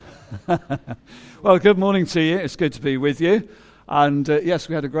Well, good morning to you. It's good to be with you. And yes,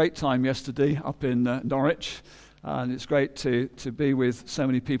 we had a great time yesterday up in Norwich. And it's great to be with so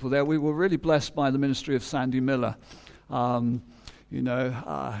many people there. We were really blessed by the ministry of Sandy Miller. He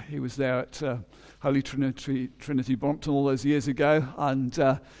was there at Holy Trinity Brompton all those years ago.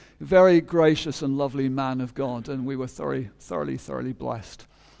 And very gracious and lovely man of God. And we were thoroughly blessed.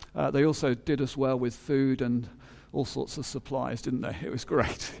 They also did us well with food and all sorts of supplies, didn't they? It was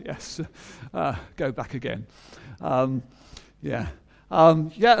great. Yes. Go back again. A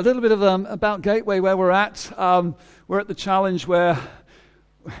little bit of about Gateway, where we're at. We're at the challenge where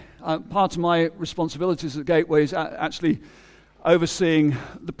part of my responsibilities at Gateway is actually overseeing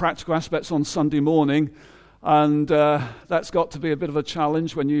the practical aspects on Sunday morning. And that's got to be a bit of a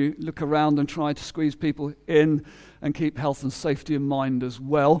challenge when you look around and try to squeeze people in and keep health and safety in mind as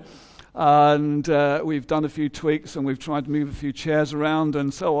well. And we've done a few tweaks and we've tried to move a few chairs around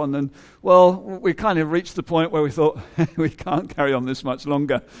and so on. And, well, we kind of reached the point where we thought, we can't carry on this much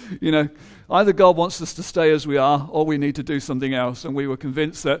longer. You know, either God wants us to stay as we are or we need to do something else. And we were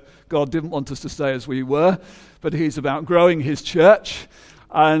convinced that God didn't want us to stay as we were, but He's about growing His church.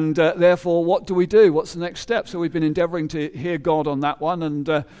 And therefore, what do we do? What's the next step? So we've been endeavoring to hear God on that one.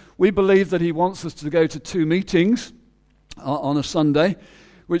 And we believe that He wants us to go to 2 meetings on a Sunday,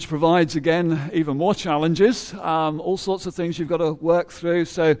 which provides, again, even more challenges, all sorts of things you've got to work through.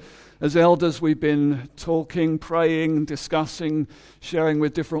 So as elders, we've been talking, praying, discussing, sharing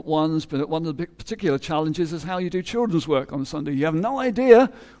with different ones. But one of the big particular challenges is how you do children's work on Sunday. You have no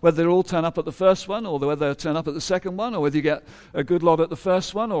idea whether they'll all turn up at the first one or whether they'll turn up at the second one, or whether you get a good lot at the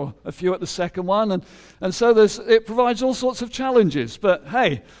first one or a few at the second one. And so it provides all sorts of challenges. But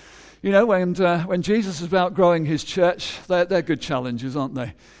hey, you know, when Jesus is about growing His church, they're good challenges, aren't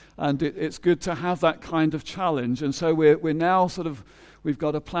they? And it's good to have that kind of challenge. And so we're now we've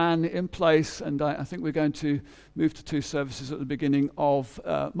got a plan in place, and I think we're going to move to 2 services at the beginning of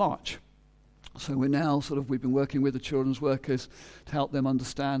March. So we're now we've been working with the children's workers to help them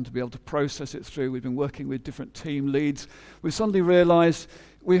understand, to be able to process it through. We've been working with different team leads. We suddenly realized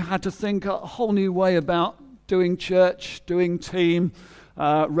we had to think a whole new way about doing church, doing team,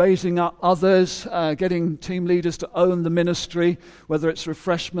 raising up others, getting team leaders to own the ministry, whether it's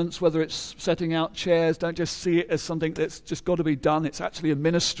refreshments, whether it's setting out chairs. Don't just see it as something that's just got to be done. It's actually a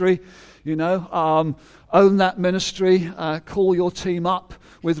ministry, you know. Own that ministry, call your team up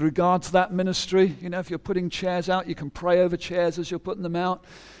with regard to that ministry. You know, if you're putting chairs out, you can pray over chairs as you're putting them out.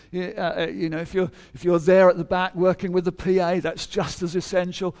 If you're there at the back working with the PA, that's just as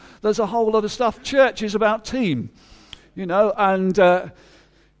essential. There's a whole lot of stuff. Church is about team. You know, and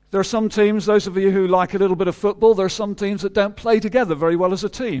there are some teams, those of you who like a little bit of football, there are some teams that don't play together very well as a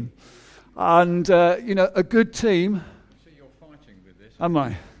team. And, a good team... So you're fighting with this? Am I?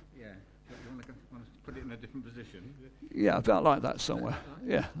 Yeah. You want to put it in a different position? Yeah, about like that somewhere.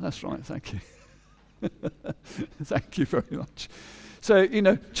 Yeah, that's right, thank you. Thank you very much. So,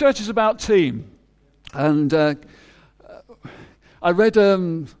 church is about team. And I read...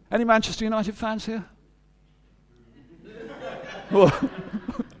 any Manchester United fans here?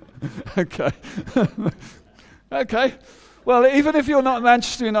 Okay. Okay. Well, even if you're not a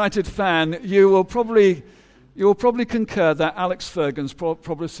Manchester United fan, you will probably concur that Alex Ferguson's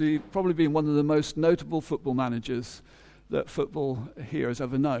probably been one of the most notable football managers that football here has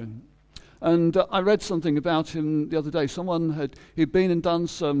ever known. And I read something about him the other day. He'd been and done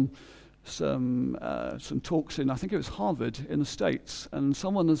some talks in, I think it was Harvard in the States, and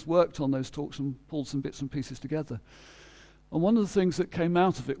someone has worked on those talks and pulled some bits and pieces together. And one of the things that came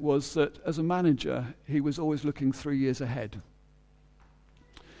out of it was that as a manager, he was always looking 3 years ahead.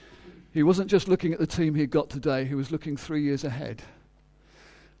 He wasn't just looking at the team he'd got today, he was looking 3 years ahead.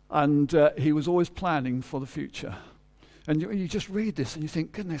 And he was always planning for the future. And you just read this and you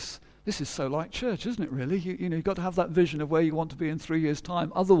think, goodness, this is so like church, isn't it really? You've got to have that vision of where you want to be in 3 years'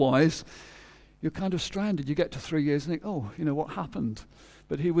 time. Otherwise, you're kind of stranded. You get to 3 years and think, what happened?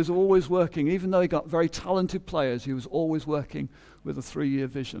 But he was always working, even though he got very talented players, he was always working with a 3-year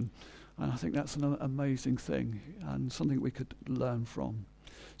vision. And I think that's an amazing thing and something we could learn from.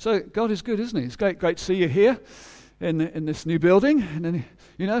 So God is good, isn't He? It's great to see you here in this new building. And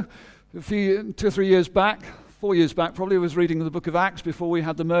then, 2 or 3 years back, 4 years back probably, I was reading the book of Acts before we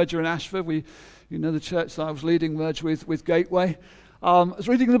had the merger in Ashford. The church that I was leading merged with Gateway. I was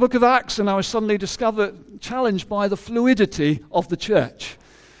reading the book of Acts and I was suddenly challenged by the fluidity of the church.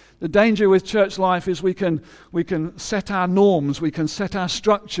 The danger with church life is we can set our norms, we can set our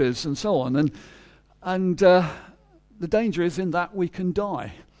structures and so on. And the danger is in that we can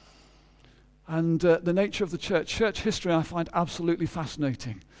die. And the nature of the church history I find absolutely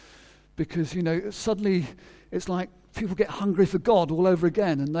fascinating. Because, suddenly it's like people get hungry for God all over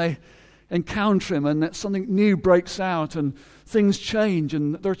again, and they encounter him, and that something new breaks out, and things change,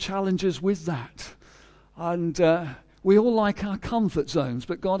 and there are challenges with that. And we all like our comfort zones,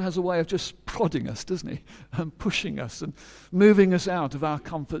 but God has a way of just prodding us, doesn't he? And pushing us and moving us out of our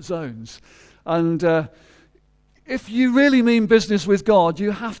comfort zones. And if you really mean business with God,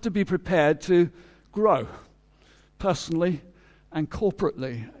 you have to be prepared to grow personally and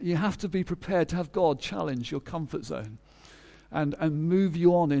corporately. You have to be prepared to have God challenge your comfort zone and move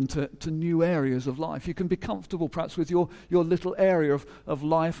you on into new areas of life. You can be comfortable perhaps with your little area of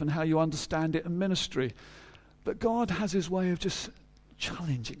life and how you understand it and ministry. But God has his way of just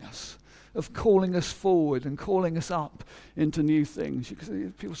challenging us, of calling us forward and calling us up into new things.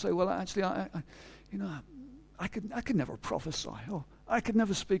 People say, well, actually, I could never prophesy, or I could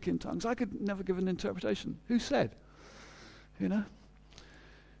never speak in tongues. I could never give an interpretation. Who said?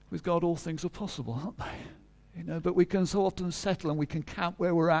 With God all things are possible, aren't they? But we can so often settle and we can camp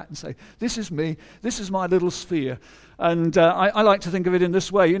where we're at and say, this is me, this is my little sphere. And I like to think of it in this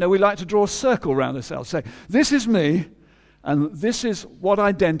way. We like to draw a circle around ourselves, say, this is me, and this is what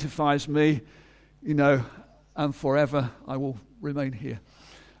identifies me, and forever I will remain here.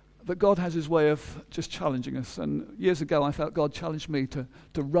 But God has his way of just challenging us. And years ago I felt God challenged me to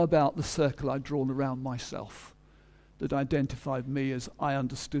rub out the circle I'd drawn around myself that identified me as I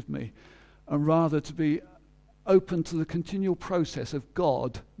understood me, and rather to be open to the continual process of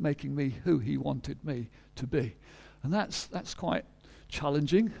God making me who he wanted me to be. And that's quite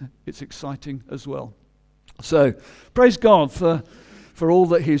challenging. It's exciting as well. So praise God for all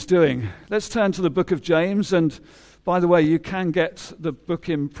that he's doing. Let's turn to the book of James. And by the way, you can get the book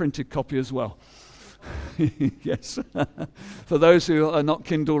in printed copy as well. Yes. For those who are not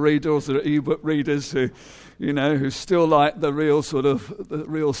Kindle readers or e-book readers who still like the real the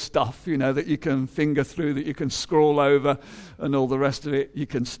real stuff, that you can finger through, that you can scroll over and all the rest of it, you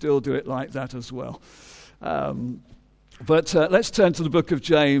can still do it like that as well. But let's turn to the book of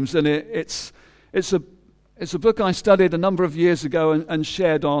James, and it's a book I studied a number of years ago and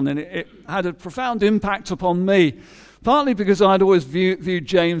shared on, and it had a profound impact upon me. Partly because I'd always viewed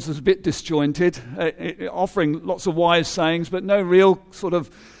James as a bit disjointed, offering lots of wise sayings, but no real sort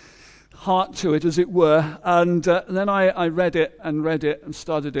of heart to it, as it were. And then I read it and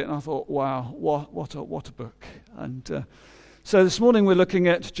studied it, and I thought, wow, what a book. And so this morning we're looking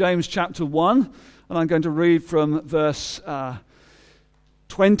at James chapter 1, and I'm going to read from verse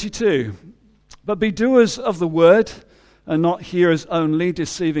 22. But be doers of the word, and not hearers only,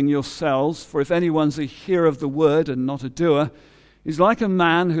 deceiving yourselves. For if anyone's a hearer of the word and not a doer, he's like a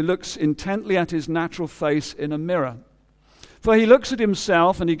man who looks intently at his natural face in a mirror. For he looks at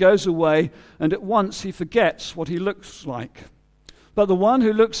himself and he goes away, and at once he forgets what he looks like. But the one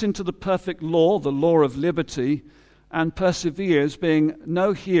who looks into the perfect law, the law of liberty, and perseveres, being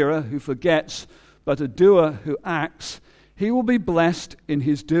no hearer who forgets, but a doer who acts, he will be blessed in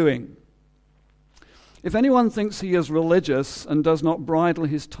his doing. If anyone thinks he is religious and does not bridle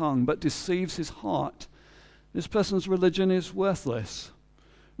his tongue, but deceives his heart, this person's religion is worthless.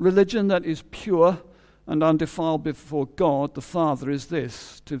 Religion that is pure and undefiled before God the Father is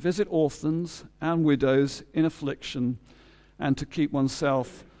this: to visit orphans and widows in affliction, and to keep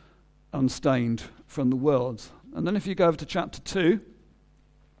oneself unstained from the world. And then if you go over to chapter 2,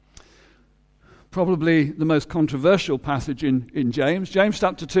 probably the most controversial passage in James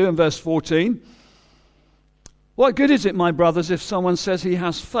chapter 2 and verse 14. What good is it, my brothers, if someone says he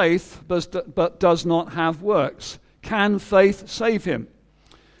has faith but does not have works? Can faith save him?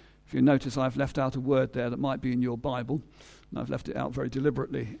 If you notice, I've left out a word there that might be in your Bible, and I've left it out very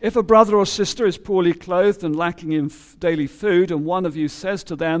deliberately. If a brother or sister is poorly clothed and lacking in daily food, and one of you says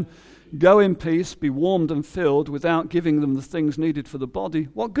to them, go in peace, be warmed and filled, without giving them the things needed for the body,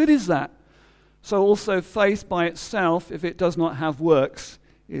 what good is that? So also faith by itself, if it does not have works,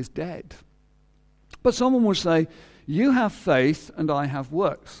 is dead. But someone will say, you have faith and I have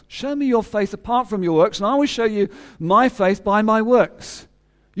works. Show me your faith apart from your works, and I will show you my faith by my works.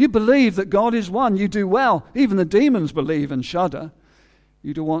 You believe that God is one. You do well. Even the demons believe and shudder.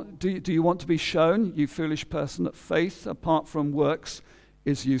 Do you want to be shown, you foolish person, that faith apart from works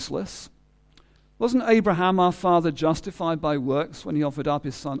is useless? Wasn't Abraham our father justified by works when he offered up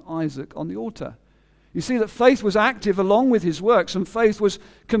his son Isaac on the altar? You see that faith was active along with his works, and faith was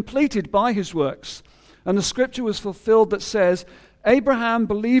completed by his works. And the scripture was fulfilled that says, Abraham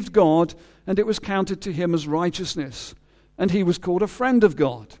believed God, and it was counted to him as righteousness, and he was called a friend of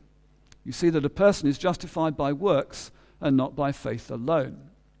God. You see that a person is justified by works and not by faith alone.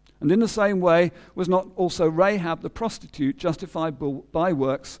 And in the same way, was not also Rahab the prostitute justified by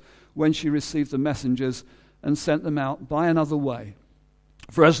works when she received the messengers and sent them out by another way.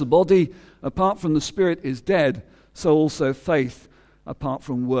 For as the body apart from the Spirit is dead, so also faith apart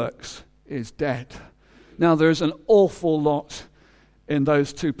from works is dead. Now there's an awful lot in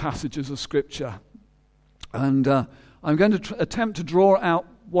those two passages of Scripture. And I'm going to attempt to draw out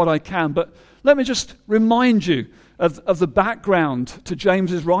what I can, but let me just remind you of the background to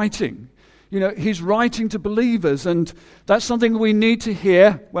James's writing. You know, he's writing to believers, and that's something we need to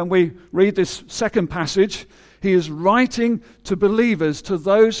hear when we read this second passage. He is writing to believers, to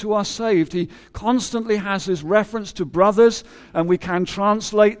those who are saved. He constantly has his reference to brothers, and we can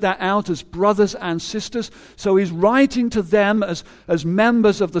translate that out as brothers and sisters. So he's writing to them as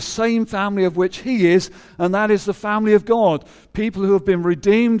members of the same family of which he is, and that is the family of God. People who have been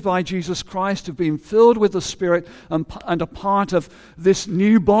redeemed by Jesus Christ, have been filled with the Spirit, and are part of this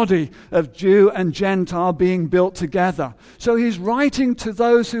new body of Jew and Gentile being built together. So he's writing to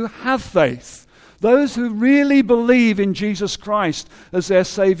those who have faith, those who really believe in Jesus Christ as their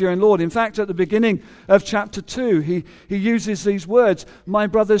Savior and Lord. In fact, at the beginning of chapter 2, he uses these words, "My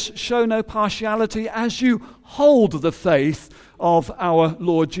brothers, show no partiality as you hold the faith of our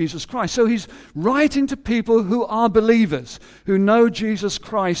Lord Jesus Christ." So he's writing to people who are believers, who know Jesus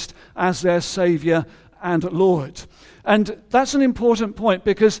Christ as their Savior and Lord. And that's an important point,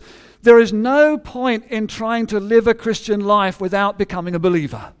 because there is no point in trying to live a Christian life without becoming a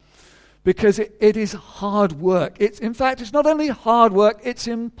believer. Because it is hard work. In fact, it's not only hard work, it's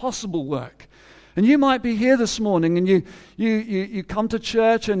impossible work. And you might be here this morning and you come to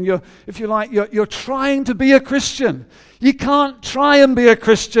church and you're trying to be a Christian. You can't try and be a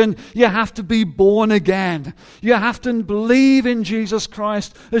Christian. You have to be born again. You have to believe in Jesus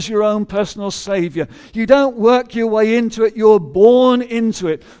Christ as your own personal Savior. You don't work your way into it. You're born into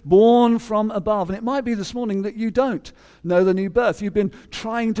it, born from above. And it might be this morning that you don't know the new birth. You've been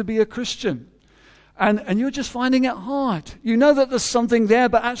trying to be a Christian. And you're just finding it hard. You know that there's something there,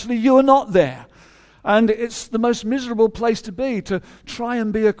 but actually you're not there. And it's the most miserable place to be, to try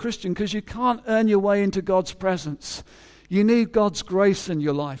and be a Christian, because you can't earn your way into God's presence. You need God's grace in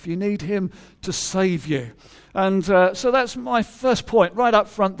your life. You need Him to save you. And so that's my first point right up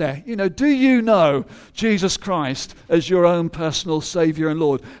front there. You know, do you know Jesus Christ as your own personal Savior and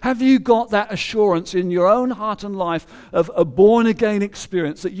Lord? Have you got that assurance in your own heart and life of a born-again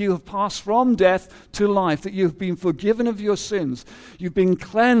experience, that you have passed from death to life, that you've been forgiven of your sins, you've been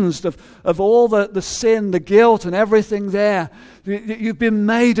cleansed of all the sin, the guilt and everything there, that you've been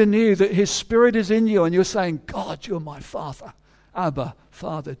made anew, that His Spirit is in you and you're saying, "God, you're my Father, Abba,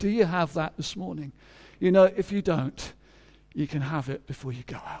 Father." Do you have that this morning? You know, if you don't, you can have it before you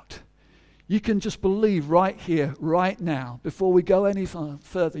go out. You can just believe right here, right now, before we go any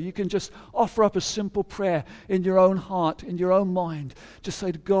further. You can just offer up a simple prayer in your own heart, in your own mind. Just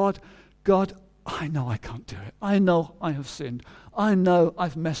say to God, "God, I know I can't do it. I know I have sinned. I know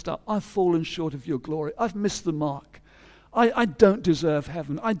I've messed up. I've fallen short of your glory. I've missed the mark. I don't deserve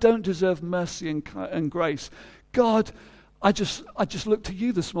heaven. I don't deserve mercy and grace. God, I just look to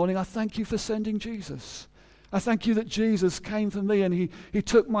you this morning. I thank you for sending Jesus. I thank you that Jesus came for me and he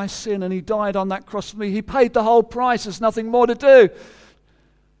took my sin and He died on that cross for me. He paid the whole price. There's nothing more to do.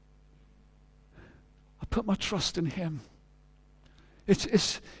 I put my trust in Him."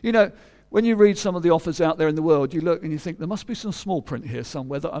 It's you know, when you read some of the offers out there in the world, you look and you think there must be some small print here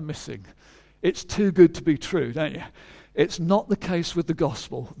somewhere that I'm missing. It's too good to be true, don't you? It's not the case with the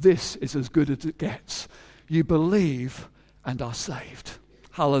gospel. This is as good as it gets. You believe and are saved.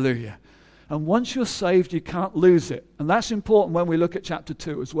 Hallelujah. And once you're saved, you can't lose it. And that's important when we look at chapter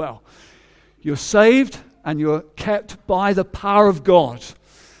 2 as well. You're saved and you're kept by the power of God.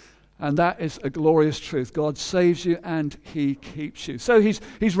 And that is a glorious truth. God saves you and He keeps you. So he's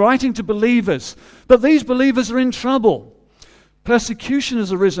writing to believers. But these believers are in trouble. Persecution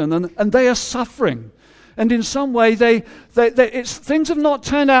has arisen and they are suffering. And in some way, things have not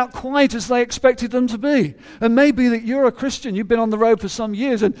turned out quite as they expected them to be. And maybe that you're a Christian, you've been on the road for some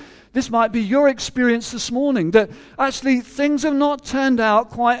years, and this might be your experience this morning, that actually things have not turned out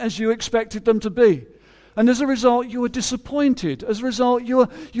quite as you expected them to be. And as a result, you are disappointed. As a result, you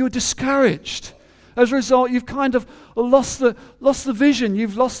are discouraged. As a result, you've kind of lost the vision.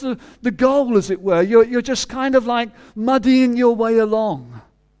 You've lost the goal, as it were. You're just kind of like muddying your way along.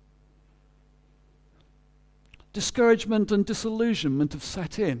 Discouragement and disillusionment have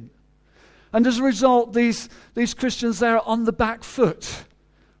set in. And as a result, these Christians there are on the back foot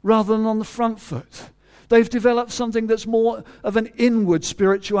rather than on the front foot. They've developed something that's more of an inward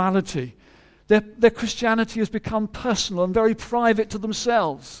spirituality. Their Christianity has become personal and very private to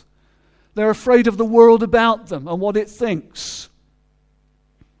themselves. They're afraid of the world about them and what it thinks.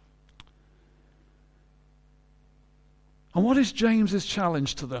 And what is James's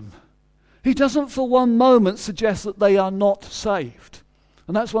challenge to them? He doesn't for one moment suggest that they are not saved.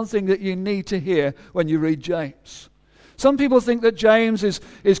 And that's one thing that you need to hear when you read James. Some people think that James is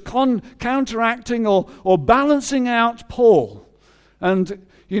counteracting or balancing out Paul. And,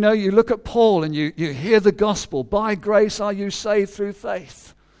 you look at Paul and you hear the gospel. By grace are you saved through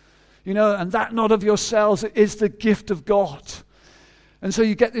faith. And that not of yourselves, it is the gift of God. And so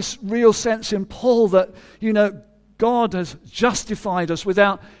you get this real sense in Paul that, God has justified us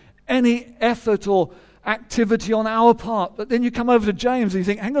without any effort or activity on our part. But then you come over to James and you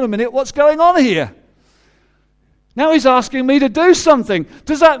think, hang on a minute, what's going on here? Now he's asking me to do something.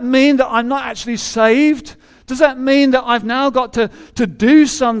 Does that mean that I'm not actually saved? Does that mean that I've now got to do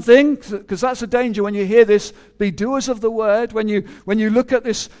something? Because that's a danger when you hear this, be doers of the word. When you look at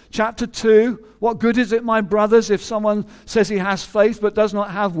this chapter 2, what good is it, my brothers, if someone says he has faith but does not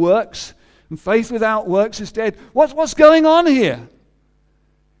have works? And faith without works is dead. What's going on here?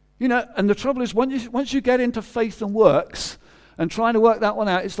 And the trouble is, once you get into faith and works and trying to work that one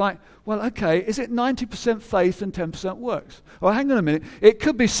out, it's like, well, okay, is it 90% faith and 10% works? Or hang on a minute, it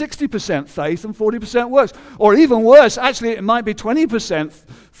could be 60% faith and 40% works. Or even worse, actually, it might be 20%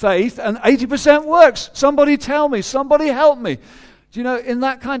 faith and 80% works. Somebody tell me, somebody help me. In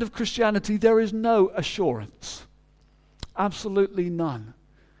that kind of Christianity, there is no assurance. Absolutely none.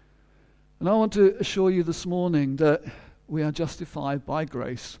 And I want to assure you this morning that we are justified by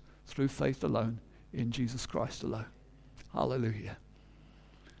grace through faith alone in Jesus Christ alone. Hallelujah.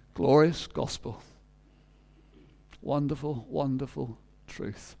 Glorious gospel. Wonderful, wonderful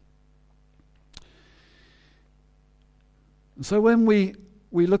truth. And so when we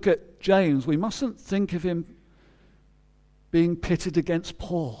look at James, we mustn't think of him being pitted against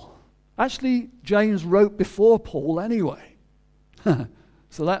Paul. Actually, James wrote before Paul anyway.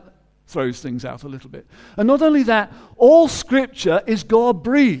 So that throws things out a little bit. And not only that, all Scripture is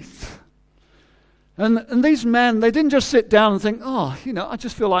God-breathed. And these men, they didn't just sit down and think, I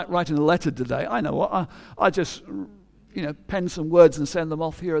just feel like writing a letter today. I know what, I just, pen some words and send them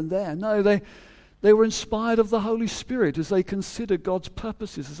off here and there. No, they were inspired of the Holy Spirit as they considered God's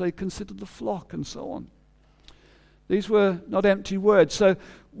purposes, as they considered the flock and so on. These were not empty words. So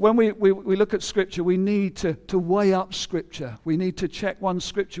when we look at Scripture, we need to weigh up Scripture. We need to check one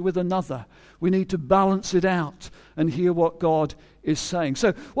Scripture with another. We need to balance it out and hear what God is saying.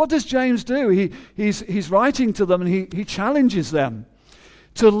 So what does James do? He's writing to them and he challenges them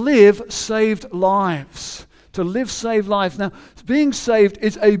to live saved lives. To live saved lives. Now, being saved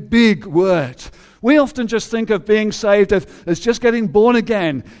is a big word. We often just think of being saved as just getting born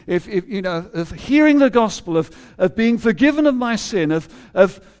again, of hearing the gospel, of being forgiven of my sin,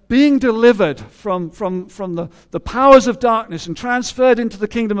 of being delivered from the powers of darkness and transferred into the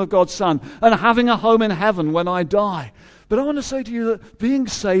kingdom of God's Son and having a home in heaven when I die. But I want to say to you that being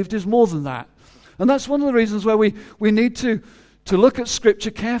saved is more than that. And that's one of the reasons where we need to look at Scripture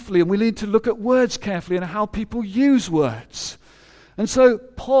carefully, and we need to look at words carefully and how people use words. And so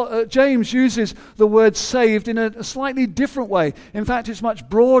James uses the word saved in a slightly different way. In fact, it's much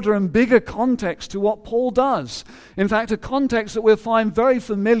broader and bigger context to what Paul does. In fact, a context that we'll find very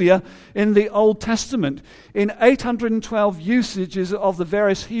familiar in the Old Testament. In 812 usages of the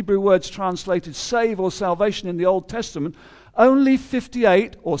various Hebrew words translated save or salvation in the Old Testament, only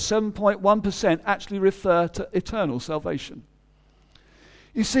 58 or 7.1% actually refer to eternal salvation.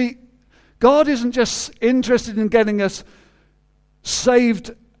 You see, God isn't just interested in getting us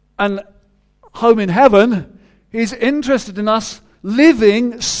saved and home in heaven. He's interested in us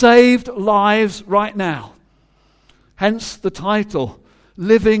living saved lives right now. Hence the title,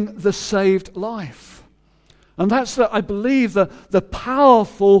 Living the Saved Life. And that's, I believe, the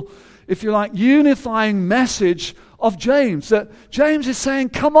powerful, if you like, unifying message of James. That James is saying,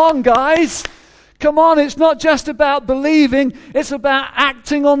 come on, guys. Come on, it's not just about believing. It's about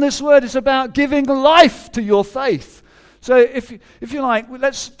acting on this word. It's about giving life to your faith. So if you like,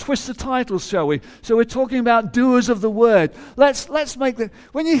 let's twist the titles, shall we? So we're talking about doers of the word. Let's make the,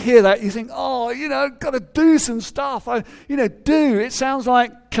 when you hear that, you think, got to do some stuff. Do. It sounds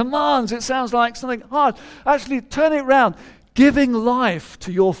like commands. It sounds like something hard. Actually, turn it around. Giving life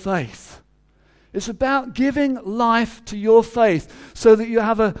to your faith. It's about giving life to your faith so that you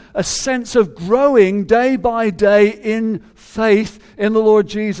have a sense of growing day by day in faith in the Lord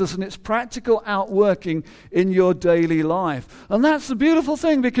Jesus and its practical outworking in your daily life. And that's the beautiful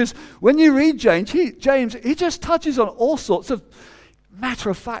thing, because when you read James, he just touches on all sorts of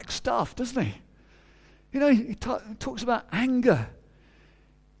matter-of-fact stuff, doesn't he? He talks about anger.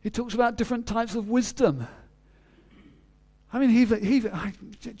 He talks about different types of wisdom. I mean,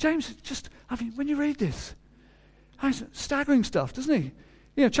 James, when you read this, Staggering stuff, doesn't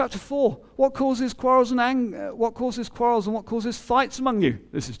he? Chapter 4, what causes quarrels and what causes fights among you?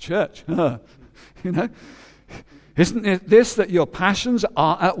 This is church. Isn't it this that your passions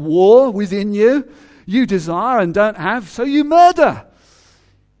are at war within you? You desire and don't have, so you murder.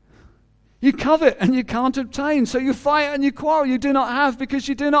 You covet and you can't obtain, so you fight and you quarrel. You do not have because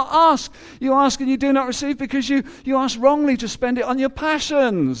you do not ask. You ask and you do not receive because you ask wrongly to spend it on your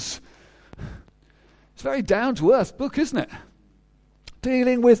passions. It's a very down-to-earth book, isn't it?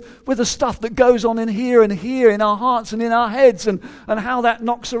 Dealing with the stuff that goes on in here in our hearts and in our heads, and how that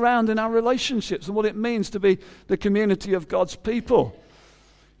knocks around in our relationships and what it means to be the community of God's people.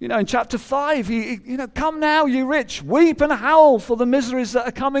 In chapter 5, come now, you rich, weep and howl for the miseries that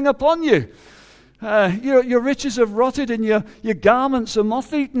are coming upon you. Your riches have rotted and your garments are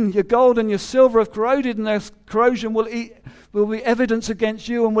moth-eaten. Your gold and your silver have corroded, and their corrosion will be evidence against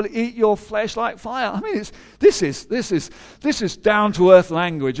you and will eat your flesh like fire. I mean, this is down-to-earth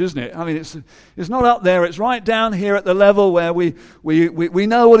language, isn't it? I mean, it's not up there. It's right down here at the level where we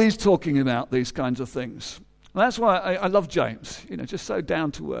know what he's talking about, these kinds of things. And that's why I love James, just so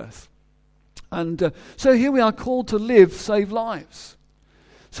down to earth. And so here we are called to live saved lives.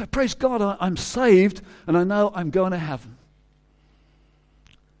 So praise God, I'm saved and I know I'm going to heaven.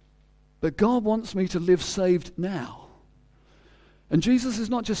 But God wants me to live saved now. And Jesus is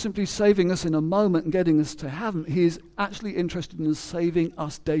not just simply saving us in a moment and getting us to heaven. He is actually interested in saving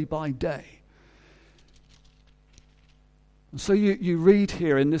us day by day. So you read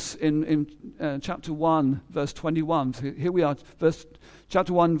here in chapter 1, verse 21. So here we are,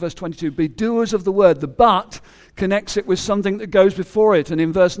 chapter 1, verse 22. Be doers of the word. The but connects it with something that goes before it. And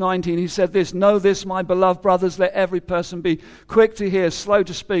in verse 19 he said this, know this, my beloved brothers, let every person be quick to hear, slow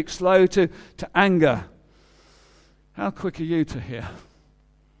to speak, slow to anger. How quick are you to hear?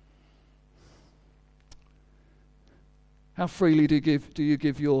 How freely do you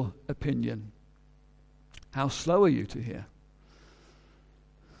give your opinion? How slow are you to hear?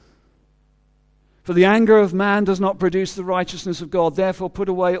 For the anger of man does not produce the righteousness of God. Therefore put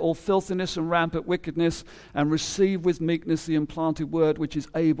away all filthiness and rampant wickedness, and receive with meekness the implanted word which is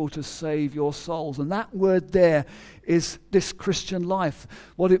able to save your souls. And that word there is this Christian life,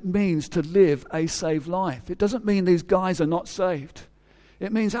 what it means to live a saved life. It doesn't mean these guys are not saved.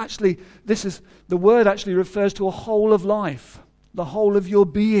 It means actually, the word actually refers to a whole of life, the whole of your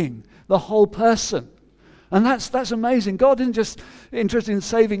being, the whole person. And that's amazing. God isn't just interested in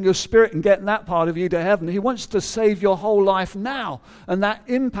saving your spirit and getting that part of you to heaven. He wants to save your whole life now. And that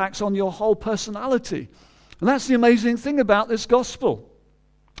impacts on your whole personality. And that's the amazing thing about this gospel.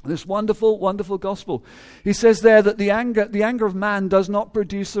 This wonderful, wonderful gospel. He says there that the anger of man does not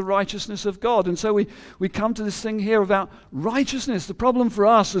produce the righteousness of God. And so we come to this thing here about righteousness. The problem for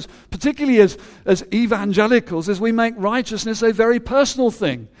us, particularly as evangelicals, is we make righteousness a very personal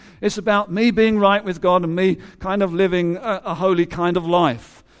thing. It's about me being right with God and me kind of living a holy kind of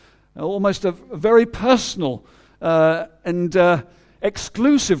life. Almost a very personal and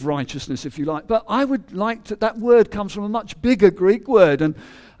exclusive righteousness, if you like. But I would like that word comes from a much bigger Greek word,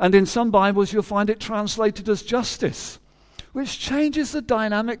 and in some Bibles you'll find it translated as justice, which changes the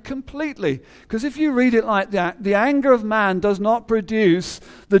dynamic completely. Because if you read it like that, the anger of man does not produce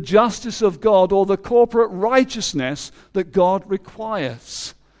the justice of God or the corporate righteousness that God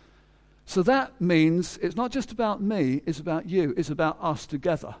requires. So that means it's not just about me, it's about you, it's about us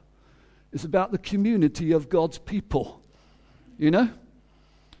together. It's about the community of God's people.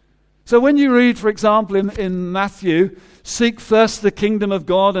 So when you read, for example, in Matthew, seek first the kingdom of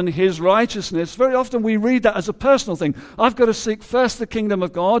God and his righteousness, very often we read that as a personal thing. I've got to seek first the kingdom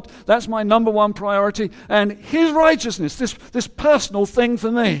of God. That's my number one priority. And his righteousness, this personal thing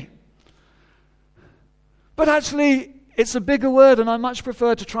for me. But actually, it's a bigger word, and I much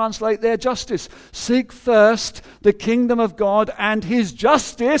prefer to translate there justice. Seek first the kingdom of God and his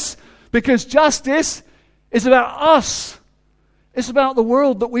justice, because justice is about us. It's about the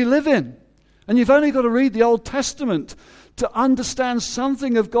world that we live in. And you've only got to read the Old Testament to understand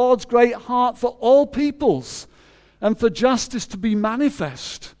something of God's great heart for all peoples and for justice to be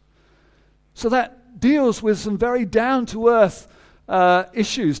manifest. So that deals with some very down-to-earth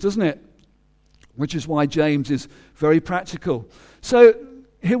issues, doesn't it? Which is why James is very practical. So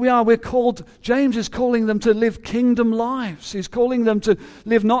here we are, James is calling them to live kingdom lives. He's calling them to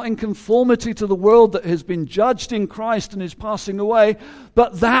live not in conformity to the world that has been judged in Christ and is passing away,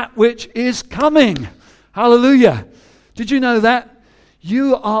 but that which is coming. Hallelujah. Did you know that?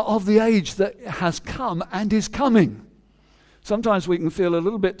 You are of the age that has come and is coming. Sometimes we can feel a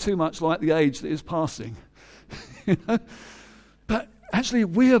little bit too much like the age that is passing. But actually,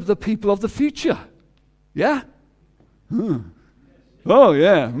 we are the people of the future. Yeah? Oh,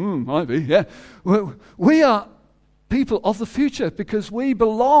 yeah, might be, yeah. We are people of the future because we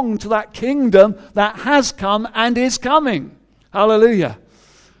belong to that kingdom that has come and is coming. Hallelujah.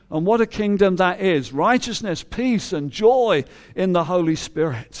 And what a kingdom that is. Righteousness, peace, and joy in the Holy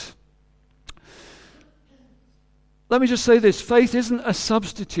Spirit. Let me just say this. Faith isn't a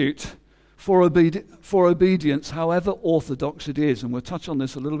substitute for obedience, however orthodox it is. And we'll touch on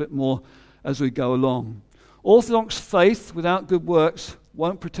this a little bit more as we go along. Orthodox faith without good works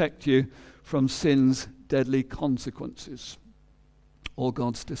won't protect you from sin's deadly consequences or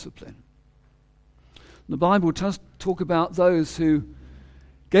God's discipline. The Bible does talk about those who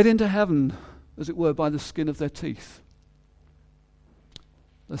get into heaven, as it were, by the skin of their teeth.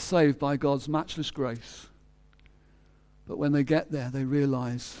 They're saved by God's matchless grace. But when they get there, they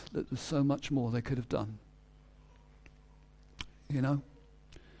realize that there's so much more they could have done. You know?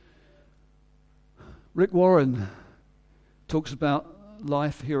 Rick Warren talks about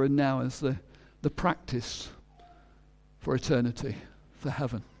life here and now as the practice for eternity, for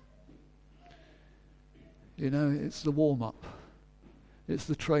heaven. You know, it's the warm-up. It's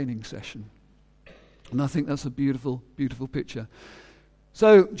the training session. And I think that's a beautiful, beautiful picture.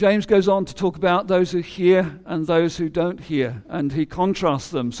 So James goes on to talk about those who hear and those who don't hear, and he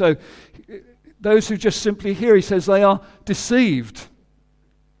contrasts them. So those who just simply hear, he says they are deceived.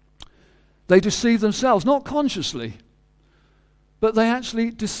 They deceive themselves, not consciously, but they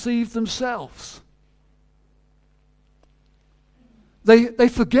actually deceive themselves. They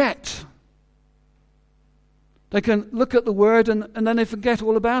forget. They can look at the word and then they forget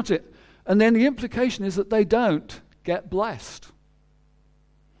all about it. And then the implication is that they don't get blessed.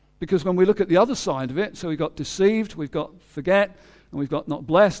 Because when we look at the other side of it, so we've got deceived, we've got forget, and we've got not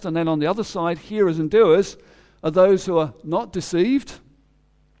blessed. And then on the other side, hearers and doers are those who are not deceived.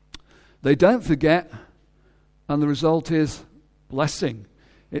 They don't forget, and the result is blessing.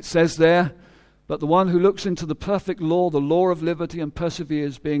 It says there, but the one who looks into the perfect law, the law of liberty, and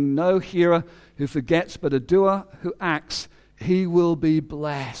perseveres, being no hearer who forgets, but a doer who acts, he will be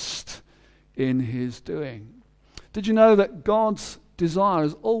blessed in his doing. Did you know that God's desire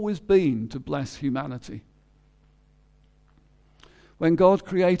has always been to bless humanity? When God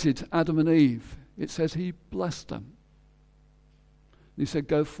created Adam and Eve, it says he blessed them. He said,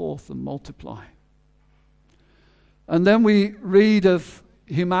 go forth and multiply. And then we read of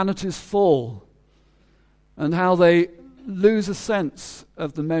humanity's fall and how they lose a sense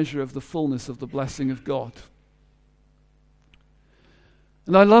of the measure of the fullness of the blessing of God.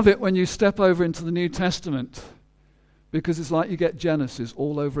 And I love it when you step over into the New Testament, because it's like you get Genesis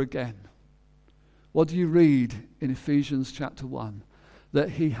all over again. What do you read in Ephesians chapter 1? That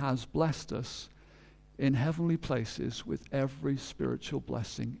he has blessed us in heavenly places with every spiritual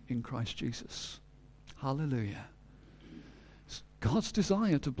blessing in Christ Jesus. Hallelujah. It's God's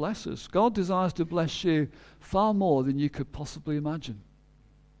desire to bless us. God desires to bless you far more than you could possibly imagine.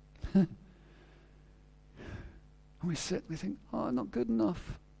 And we sit and we think, oh, I'm not good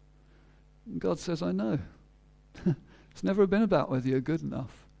enough. And God says, I know. It's never been about whether you're good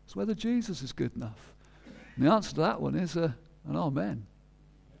enough. It's whether Jesus is good enough. And the answer to that one is an amen.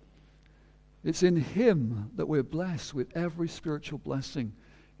 It's in him that we're blessed with every spiritual blessing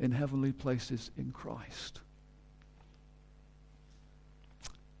in heavenly places in Christ.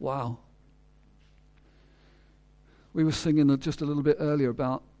 Wow. We were singing just a little bit earlier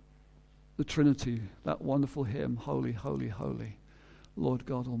about the Trinity, that wonderful hymn, Holy, Holy, Holy, Lord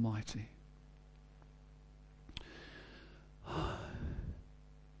God Almighty.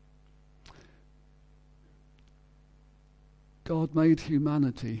 God made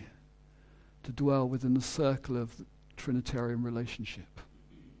humanity to dwell within the circle of the Trinitarian relationship.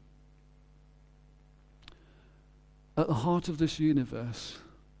 At the heart of this universe,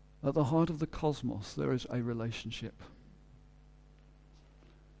 at the heart of the cosmos, there is a relationship.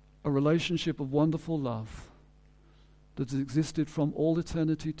 A relationship of wonderful love that has existed from all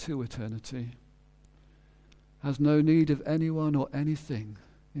eternity to eternity, has no need of anyone or anything,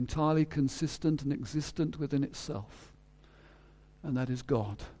 entirely consistent and existent within itself, and that is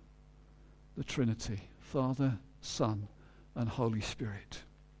God. The Trinity, Father, Son, and Holy Spirit.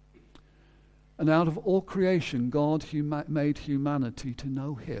 And out of all creation, God made humanity to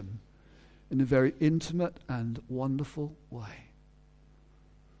know him in a very intimate and wonderful way.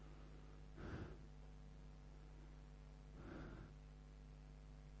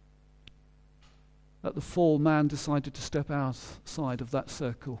 At the fall, man decided to step outside of that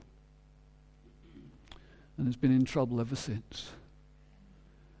circle and has been in trouble ever since.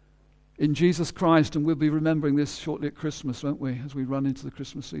 In Jesus Christ, and we'll be remembering this shortly at Christmas, won't we, as we run into the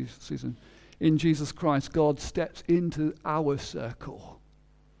Christmas season. in Jesus Christ, God steps into our circle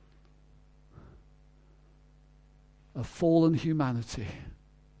of fallen humanity,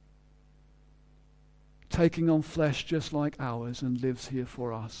 taking on flesh just like ours, and lives here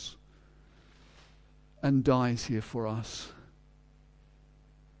for us and dies here for us.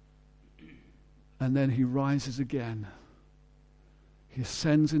 And then he rises again. He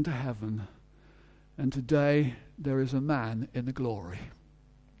ascends into heaven. And today there is a man in the glory.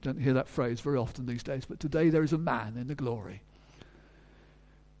 Don't hear that phrase very often these days, but today there is a man in the glory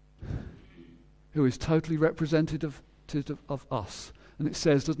who is totally representative of us. And it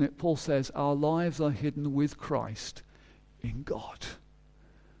says, doesn't it? Paul says, our lives are hidden with Christ in God.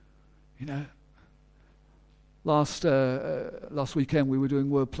 You know, last weekend we were doing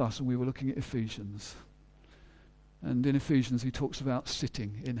Word Plus and we were looking at Ephesians. And in Ephesians he talks about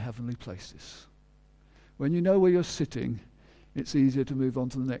sitting in heavenly places. When you know where you're sitting, it's easier to move on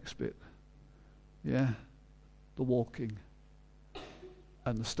to the next bit. Yeah? The walking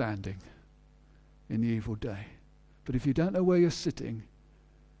and the standing in the evil day. But if you don't know where you're sitting,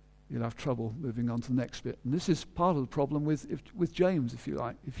 you'll have trouble moving on to the next bit. And this is part of the problem with James, if you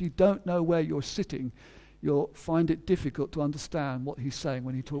like. If you don't know where you're sitting, you'll find it difficult to understand what he's saying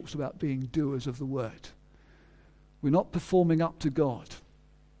when he talks about being doers of the word. We're not performing up to God.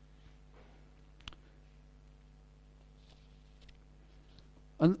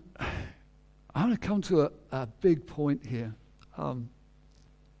 And I want to come to a big point here.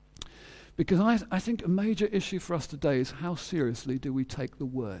 Because I think a major issue for us today is how seriously do we take the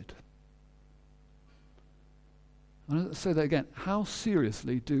word? I'm going to say that again. How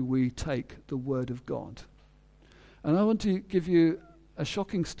seriously do we take the word of God? And I want to give you a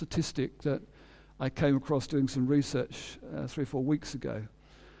shocking statistic that I came across doing some research 3 or 4 weeks ago.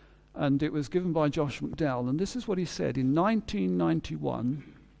 And it was given by Josh McDowell. And this is what he said. In 1991,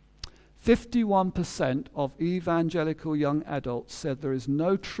 51% of evangelical young adults said there is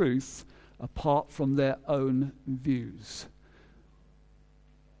no truth apart from their own views.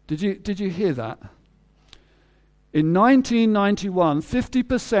 Did you hear that? In 1991,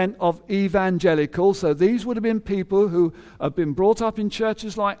 50% of evangelicals, so these would have been people who have been brought up in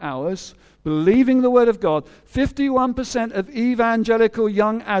churches like ours, believing the word of God, 51% of evangelical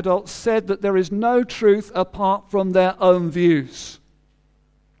young adults said that there is no truth apart from their own views.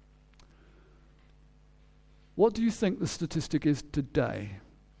 What do you think the statistic is today?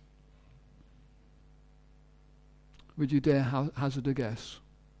 Would you dare hazard a guess?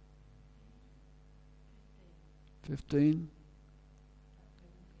 15?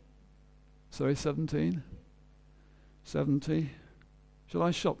 Sorry, 17? 70? Shall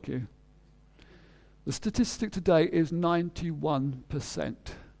I shock you? The statistic today is 91%.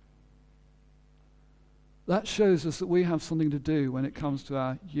 That shows us that we have something to do when it comes to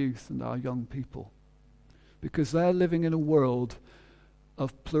our youth and our young people, because they're living in a world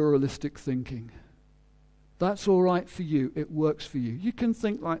of pluralistic thinking. That's all right for you. It works for you. You can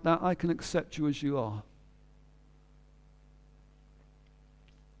think like that. I can accept you as you are.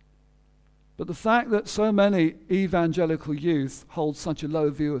 But the fact that so many evangelical youth hold such a low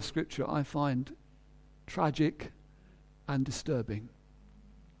view of Scripture, I find tragic and disturbing.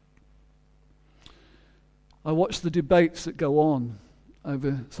 I watch the debates that go on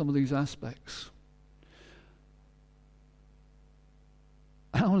over some of these aspects.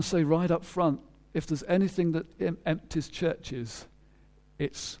 I want to say right up front, if there's anything that empties churches,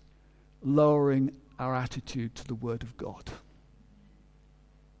 it's lowering our attitude to the Word of God.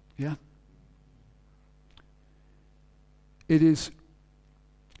 Yeah? It is.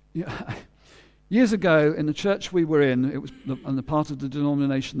 Yeah. Years ago, in the church we were in, it was and the part of the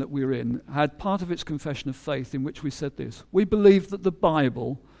denomination that we were in, had part of its confession of faith in which we said this: we believe that the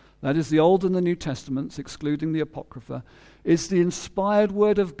Bible, that is the Old and the New Testaments, excluding the Apocrypha, is the inspired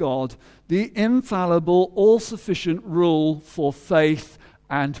Word of God, the infallible, all-sufficient rule for faith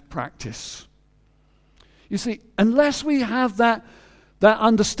and practice. You see, unless we have that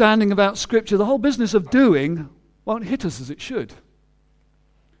understanding about Scripture, the whole business of doing won't hit us as it should.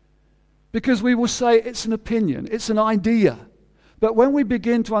 Because we will say it's an opinion, it's an idea. But when we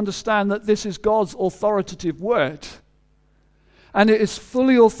begin to understand that this is God's authoritative word, and it is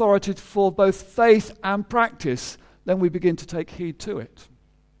fully authoritative for both faith and practice, then we begin to take heed to it.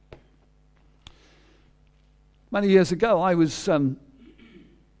 Many years ago, I was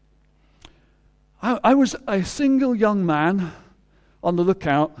a single young man on the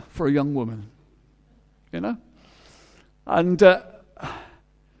lookout for a young woman, you know? And, I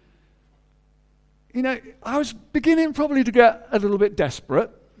was beginning probably to get a little bit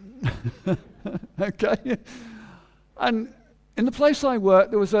desperate. Okay? And in the place I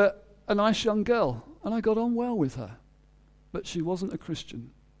worked, there was a a nice young girl, and I got on well with her, but she wasn't a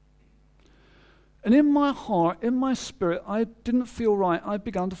Christian. And in my heart, in my spirit, I didn't feel right. I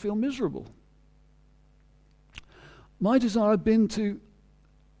began to feel miserable. My desire had been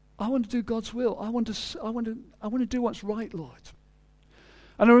I want to do God's will. I want to do what's right, Lord.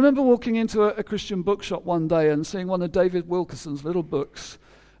 And I remember walking into a Christian bookshop one day and seeing one of David Wilkerson's little books,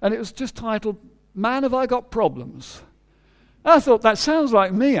 and it was just titled, "Man, Have I Got Problems?" And I thought, that sounds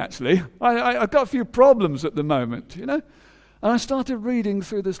like me, actually. I've got a few problems at the moment, you know. And I started reading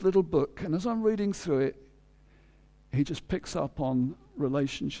through this little book, and as I'm reading through it, he just picks up on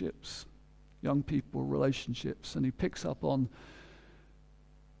relationships, young people relationships, and he picks up on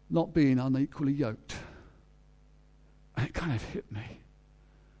not being unequally yoked. And it kind of hit me.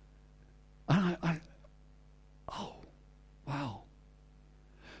 And oh, wow.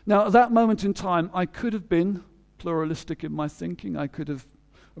 Now, at that moment in time, I could have been pluralistic in my thinking. I could have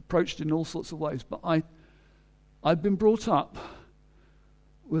approached it in all sorts of ways. But I'd been brought up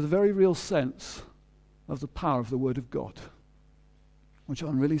with a very real sense of the power of the Word of God, which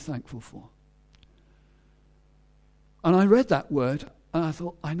I'm really thankful for. And I read that word, and I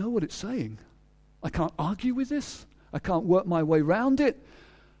thought, I know what it's saying. I can't argue with this. I can't work my way around it.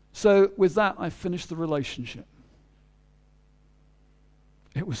 So with that, I finished the relationship.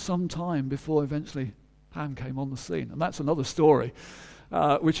 It was some time before eventually Pam came on the scene. And that's another story,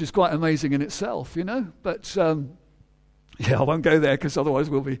 which is quite amazing in itself, you know. But, I won't go there because otherwise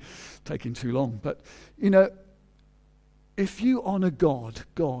we'll be taking too long. But, you know, if you honor God,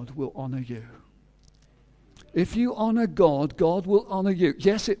 God will honor you. If you honor God, God will honor you.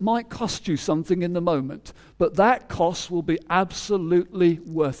 Yes, it might cost you something in the moment, but that cost will be absolutely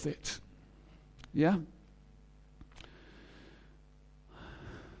worth it. Yeah?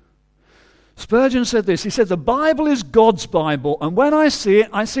 Spurgeon said this. He said, "The Bible is God's Bible, and when I see it,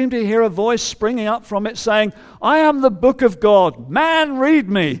 I seem to hear a voice springing up from it saying, 'I am the book of God. Man, read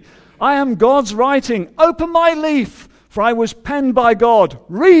me. I am God's writing. Open my leaf, for I was penned by God.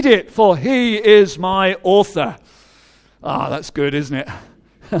 Read it, for he is my author.'" Ah, that's good, isn't it?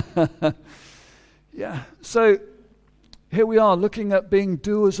 Yeah. So here we are looking at being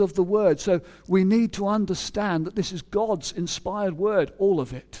doers of the word. So we need to understand that this is God's inspired word, all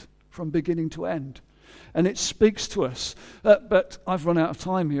of it, from beginning to end. And it speaks to us. But I've run out of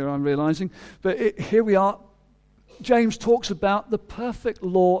time here, I'm realizing. But here we are. James talks about the perfect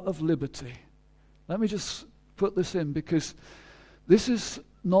law of liberty. Let me just put this in, because this is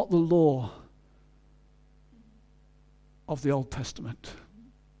not the law of the Old Testament.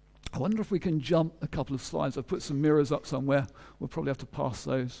 I wonder if we can jump a couple of slides. I've put some mirrors up somewhere. We'll probably have to pass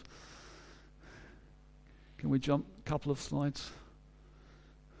those. Can we jump a couple of slides?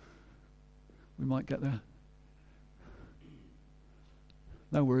 We might get there.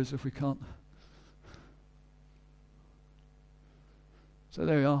 No worries if we can't. So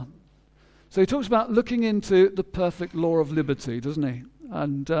there we are. So he talks about looking into the perfect law of liberty, doesn't he?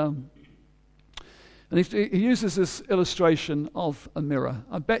 And he uses this illustration of a mirror.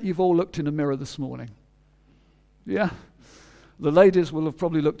 I bet you've all looked in a mirror this morning. Yeah? The ladies will have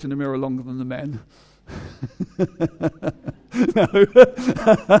probably looked in a mirror longer than the men.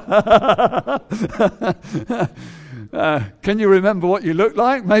 Can you remember what you look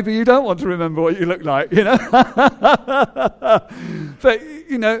like? Maybe you don't want to remember what you look like, you know. But,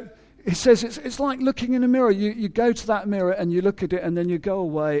 you know, it says it's like looking in a mirror. You go to that mirror and you look at it and then you go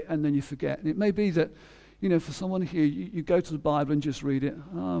away and then you forget. And it may be that, you know, for someone here, you go to the Bible and just read it.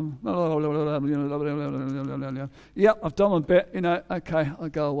 Yep, I've done a bit, you know, okay, I'll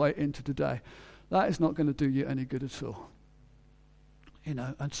go away into today. That is not going to do you any good at all. You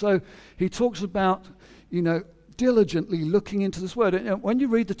know, and so he talks about, you know, diligently looking into this word. And when you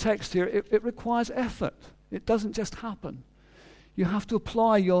read the text here, it requires effort. It doesn't just happen. You have to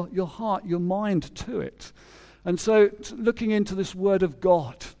apply your heart, your mind to it. And so looking into this word of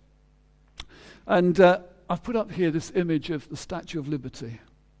God. And I've put up here this image of the Statue of Liberty.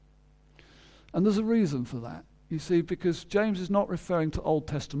 And there's a reason for that. You see, because James is not referring to Old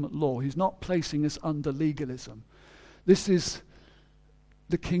Testament law. He's not placing us under legalism. This is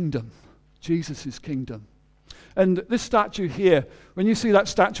the kingdom, Jesus' kingdom. And this statue here, when you see that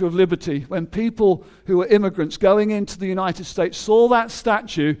Statue of Liberty, when people who were immigrants going into the United States saw that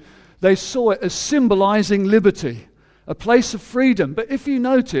statue, they saw it as symbolizing liberty, a place of freedom. But if you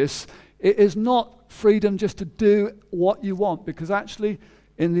notice, it is not freedom just to do what you want, because actually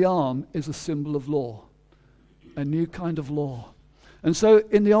in the arm is a symbol of law. A new kind of law. And so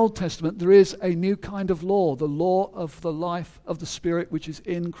in the Old Testament there is a new kind of law, the law of the life of the Spirit which is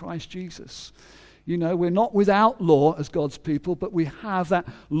in Christ Jesus. You know, we're not without law as God's people, but we have that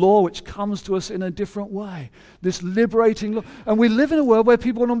law which comes to us in a different way. This liberating law. And we live in a world where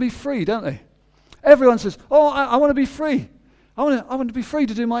people want to be free, don't they? Everyone says, oh, I want to be free. I want to be free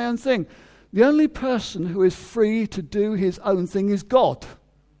to do my own thing. The only person who is free to do his own thing is God.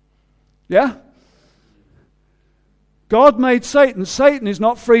 Yeah? God made Satan. Satan is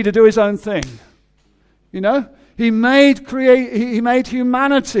not free to do his own thing. You know? He made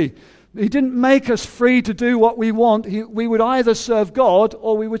humanity. He didn't make us free to do what we want. We would either serve God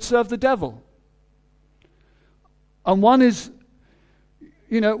or we would serve the devil. And one is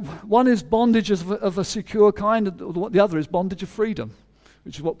bondage of a secure kind, the other is bondage of freedom,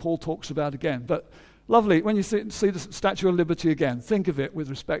 which is what Paul talks about again. But lovely, when you see the Statue of Liberty again, think of it with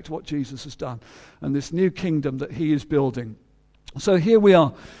respect to what Jesus has done and this new kingdom that he is building. So here we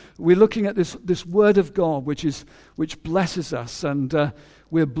are. We're looking at this word of God, which blesses us, and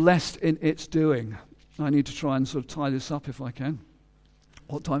we're blessed in its doing. I need to try and sort of tie this up if I can.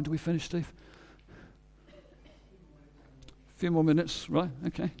 What time do we finish, Steve? A few more minutes, right?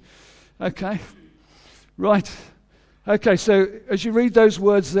 Okay. Right. Okay, so as you read those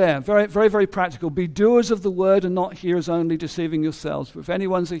words there, very, very, very practical. Be doers of the word and not hearers only, deceiving yourselves. For if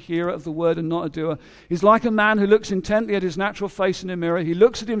anyone's a hearer of the word and not a doer, he's like a man who looks intently at his natural face in a mirror. He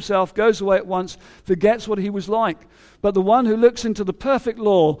looks at himself, goes away at once, forgets what he was like. But the one who looks into the perfect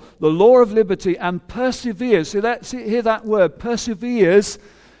law, the law of liberty, and perseveres, hear that word, perseveres,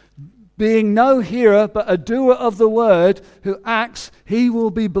 being no hearer but a doer of the word, who acts, he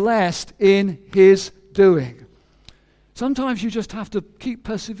will be blessed in his doing. Sometimes you just have to keep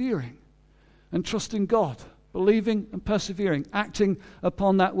persevering and trusting God, believing and persevering, acting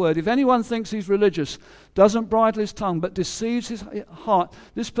upon that word. If anyone thinks he's religious, doesn't bridle his tongue, but deceives his heart,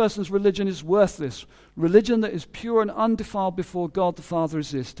 this person's religion is worthless. Religion that is pure and undefiled before God the Father is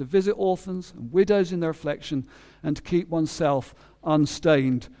this: to visit orphans and widows in their affliction and to keep oneself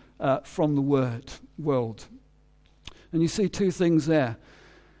unstained from the world. And you see two things there.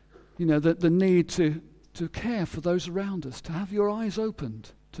 You know, the need to care for those around us, to have your eyes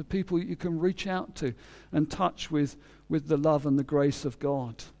opened to people you can reach out to and touch with the love and the grace of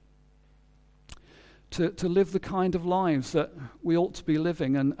God. To live the kind of lives that we ought to be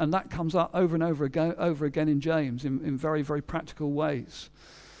living, and that comes up over and over again in James in very, very practical ways.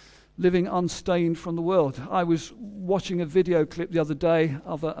 Living unstained from the world. I was watching a video clip the other day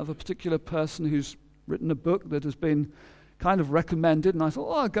of a particular person who's written a book that has been kind of recommended, and I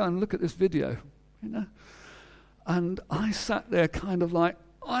thought, I'll go and look at this video. You know, and I sat there kind of like,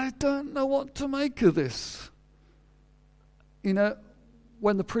 I don't know what to make of this. You know,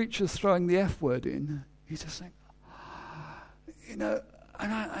 when the preacher's throwing the F word in, he's just saying, you know,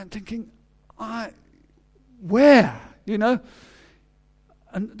 and I'm thinking, where? You know?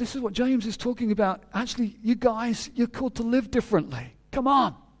 And this is what James is talking about. Actually, you guys, you're called to live differently. Come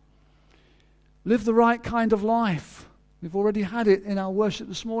on. Live the right kind of life. We've already had it in our worship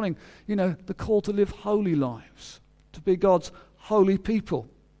this morning. You know, the call to live holy lives, to be God's holy people.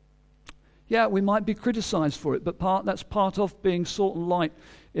 Yeah, we might be criticized for it, but that's part of being salt and light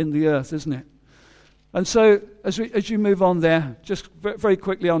in the earth, isn't it? And so, as you move on there, just very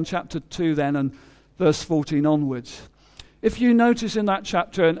quickly on chapter 2 then, and verse 14 onwards. If you notice in that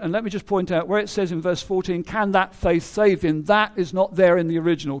chapter, and let me just point out where it says in verse 14, can that faith save him? That is not there in the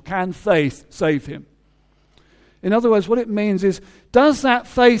original. Can faith save him? In other words, what it means is, does that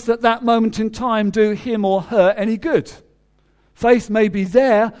faith at that moment in time do him or her any good? Faith may be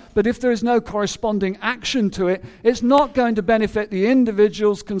there, but if there is no corresponding action to it, it's not going to benefit the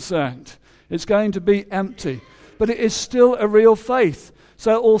individuals concerned. It's going to be empty. But it is still a real faith.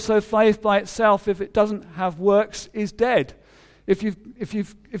 So also faith by itself, if it doesn't have works, is dead. If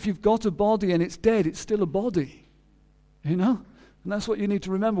you've got a body and it's dead, it's still a body. You know? And that's what you need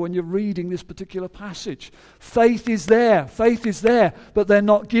to remember when you're reading this particular passage. Faith is there, but they're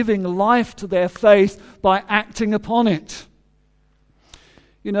not giving life to their faith by acting upon it.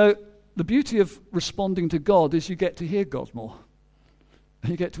 You know, the beauty of responding to God is you get to hear God more.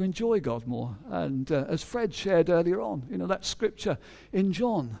 You get to enjoy God more. And as Fred shared earlier on, you know, that scripture in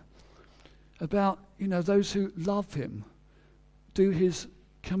John about, you know, those who love him do his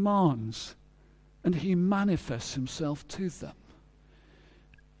commands and he manifests himself to them.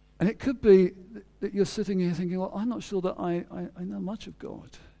 And it could be that you're sitting here thinking, well, I'm not sure that I know much of God.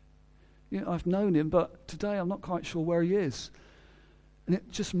 You know, I've known him, but today I'm not quite sure where he is. And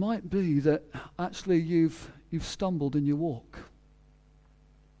it just might be that actually you've stumbled in your walk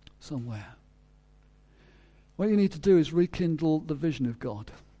somewhere. What you need to do is rekindle the vision of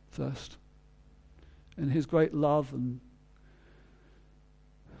God first, and his great love and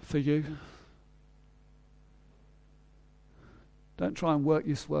for you, Don't try and work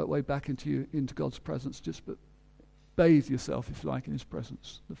your way back into God's presence. Just bathe yourself, if you like, in his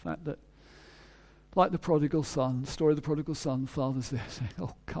presence. The fact that, like the prodigal son, the story of the prodigal son, the father's there saying,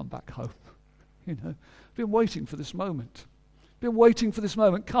 oh, come back home. I've been waiting for this moment.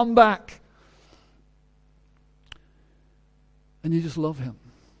 Come back. And you just love him.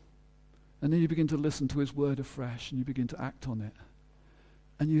 And then you begin to listen to his word afresh and you begin to act on it.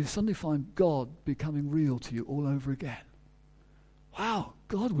 And you suddenly find God becoming real to you all over again. Wow,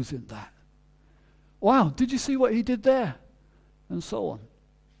 God was in that. Wow, did you see what he did there? And so on.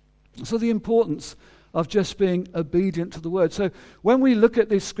 So the importance of just being obedient to the word. So when we look at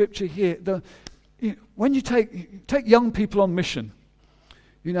this scripture here, when you take young people on mission,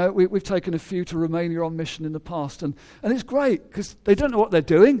 we've taken a few to Romania on mission in the past, and it's great because they don't know what they're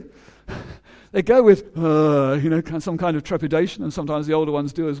doing. They go with, some kind of trepidation, and sometimes the older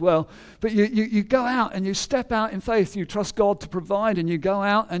ones do as well. But you go out and you step out in faith. You trust God to provide, and you go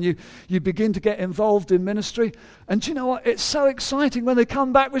out and you begin to get involved in ministry. And do you know what? It's so exciting when they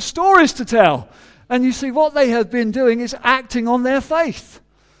come back with stories to tell. And you see what they have been doing is acting on their faith.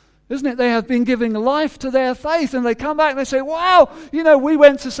 Isn't it? They have been giving life to their faith, and they come back and they say, wow, we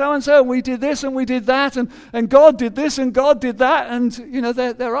went to so-and-so, and we did this, and we did that, and God did this, and God did that, and,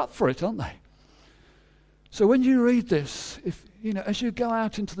 they're up for it, aren't they? So when you read this, as you go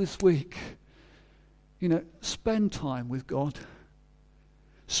out into this week, spend time with God.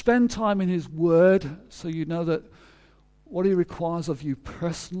 Spend time in his word, so you know that what he requires of you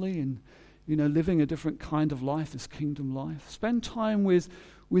personally, and, living a different kind of life, this kingdom life. Spend time with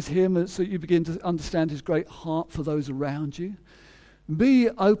him so you begin to understand his great heart for those around you. Be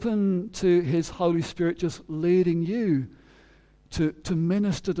open to his Holy Spirit just leading you to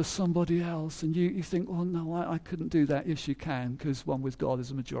minister to somebody else. And you think, well, no, I couldn't do that. Yes, you can, because one with God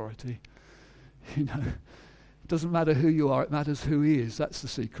is a majority. It doesn't matter who you are, it matters who he is. That's the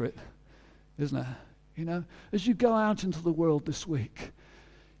secret, isn't it? As you go out into the world this week,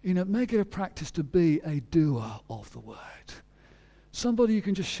 make it a practice to be a doer of the word. Somebody you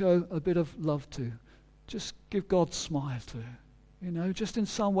can just show a bit of love to. Just give God's smile to. Just in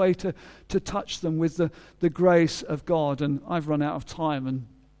some way to touch them with the grace of God. And I've run out of time. And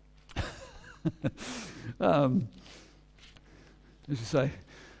as you say,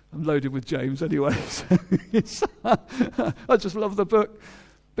 I'm loaded with James anyway. So I just love the book.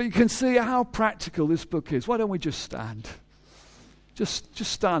 But you can see how practical this book is. Why don't we just stand? Just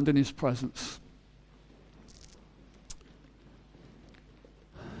stand in his presence.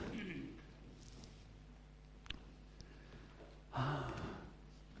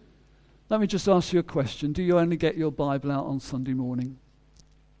 Let me just ask you a question. Do you only get your Bible out on Sunday morning?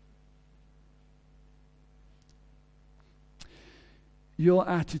 Your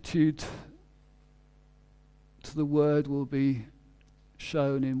attitude to the word will be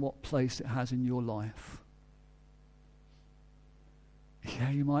shown in what place it has in your life.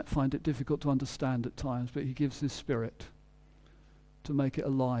 Yeah, you might find it difficult to understand at times, but he gives his Spirit to make it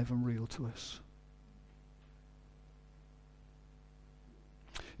alive and real to us.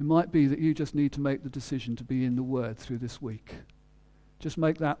 It might be that you just need to make the decision to be in the Word through this week. Just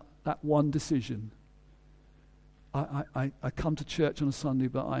make that one decision. I come to church on a Sunday,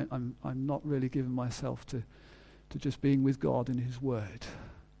 but I'm not really giving myself to just being with God in his Word.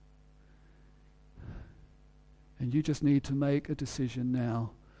 And you just need to make a decision now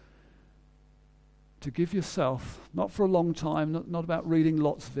to give yourself, not for a long time, not about reading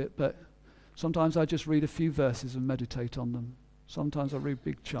lots of it, but sometimes I just read a few verses and meditate on them. Sometimes I read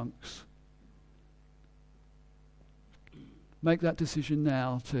big chunks. Make that decision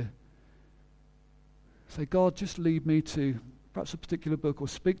now to say, God, just lead me to perhaps a particular book, or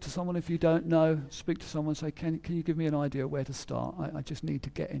speak to someone if you don't know. Speak to someone and say, can you give me an idea where to start? I just need to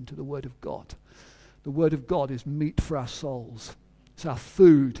get into the Word of God. The Word of God is meat for our souls. It's our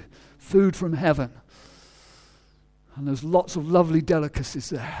food from heaven. And there's lots of lovely delicacies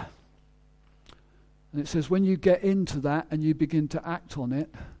there. And it says when you get into that and you begin to act on it,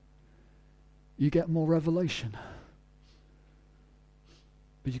 you get more revelation.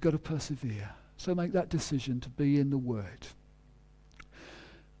 But you've got to persevere. So make that decision to be in the Word.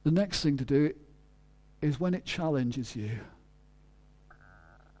 The next thing to do is when it challenges you,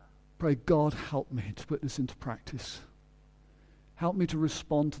 pray, God, help me to put this into practice. Help me to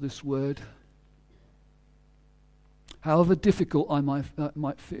respond to this word. However difficult it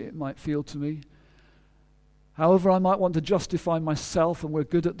might feel to me. However I might want to justify myself, and we're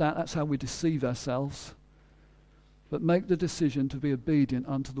good at that. That's how we deceive ourselves. But make the decision to be obedient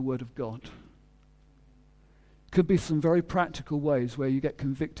unto the Word of God. Could be some very practical ways where you get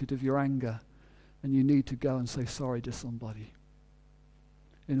convicted of your anger and you need to go and say sorry to somebody.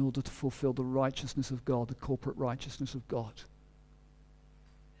 in order to fulfill the righteousness of God, the corporate righteousness of God.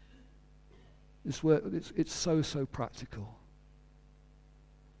 It's so practical.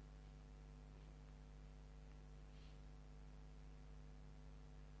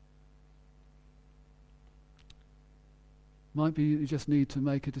 Might be you just need to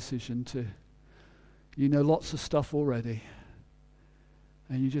make a decision you know lots of stuff already,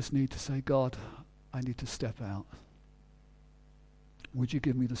 and you just need to say, God, I need to step out. Would you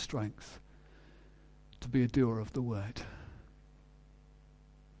give me the strength to be a doer of the word?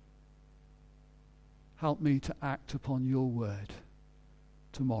 Help me to act upon your word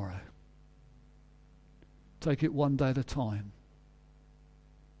tomorrow. Take it one day at a time.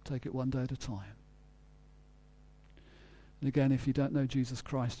 Take it one day at a time. And again, if you don't know Jesus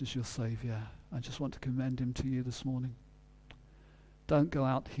Christ as your Saviour, I just want to commend him to you this morning. Don't go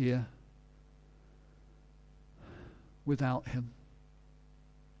out here without him.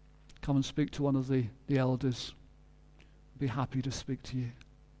 Come and speak to one of the elders. Be happy to speak to you.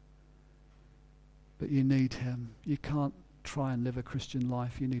 But you need him. You can't try and live a Christian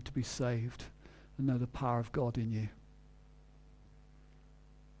life. You need to be saved and know the power of God in you.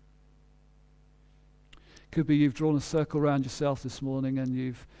 Could be you've drawn a circle around yourself this morning and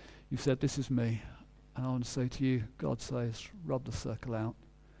you've said, this is me. And I want to say to you, God says, rub the circle out.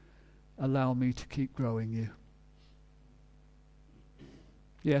 Allow me to keep growing you.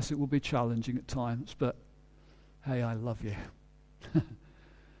 Yes, it will be challenging at times, but hey, I love you.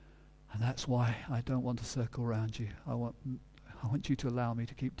 And that's why I don't want to circle around you. I want you to allow me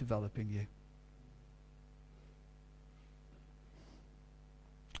to keep developing you.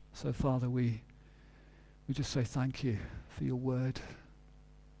 So, Father, we just say thank you for your word.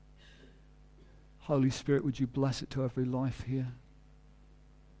 Holy Spirit, would you bless it to every life here?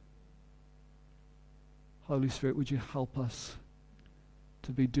 Holy Spirit, would you help us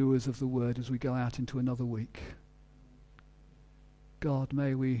to be doers of the word as we go out into another week? God,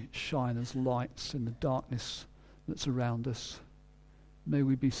 may we shine as lights in the darkness that's around us. May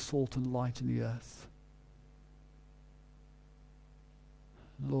we be salt and light in the earth.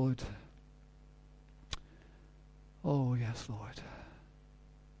 Lord, oh yes, Lord,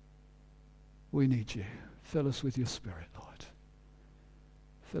 we need you. Fill us with your Spirit, Lord.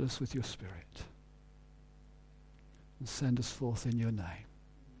 Fill us with your Spirit. And send us forth in your name.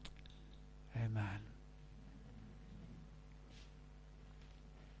 Amen.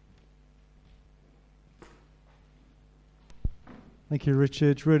 Thank you,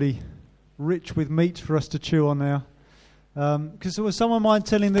 Richard. Really rich with meat for us to chew on now. Because there was someone mind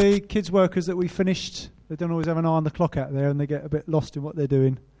telling the kids workers that we finished. They don't always have an eye on the clock out there and they get a bit lost in what they're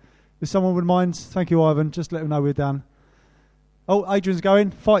doing. If someone would mind, thank you, Ivan, just let them know we're done. Oh, Adrian's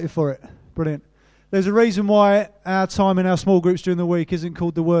going. Fight you for it. Brilliant. There's a reason why our time in our small groups during the week isn't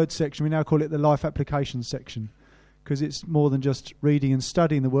called the word section. We now call it the life application section, because it's more than just reading and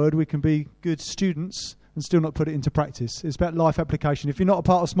studying the word. We can be good students and still not put it into practice. It's about life application. If you're not a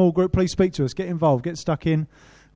part of a small group, please speak to us. Get involved. Get stuck in.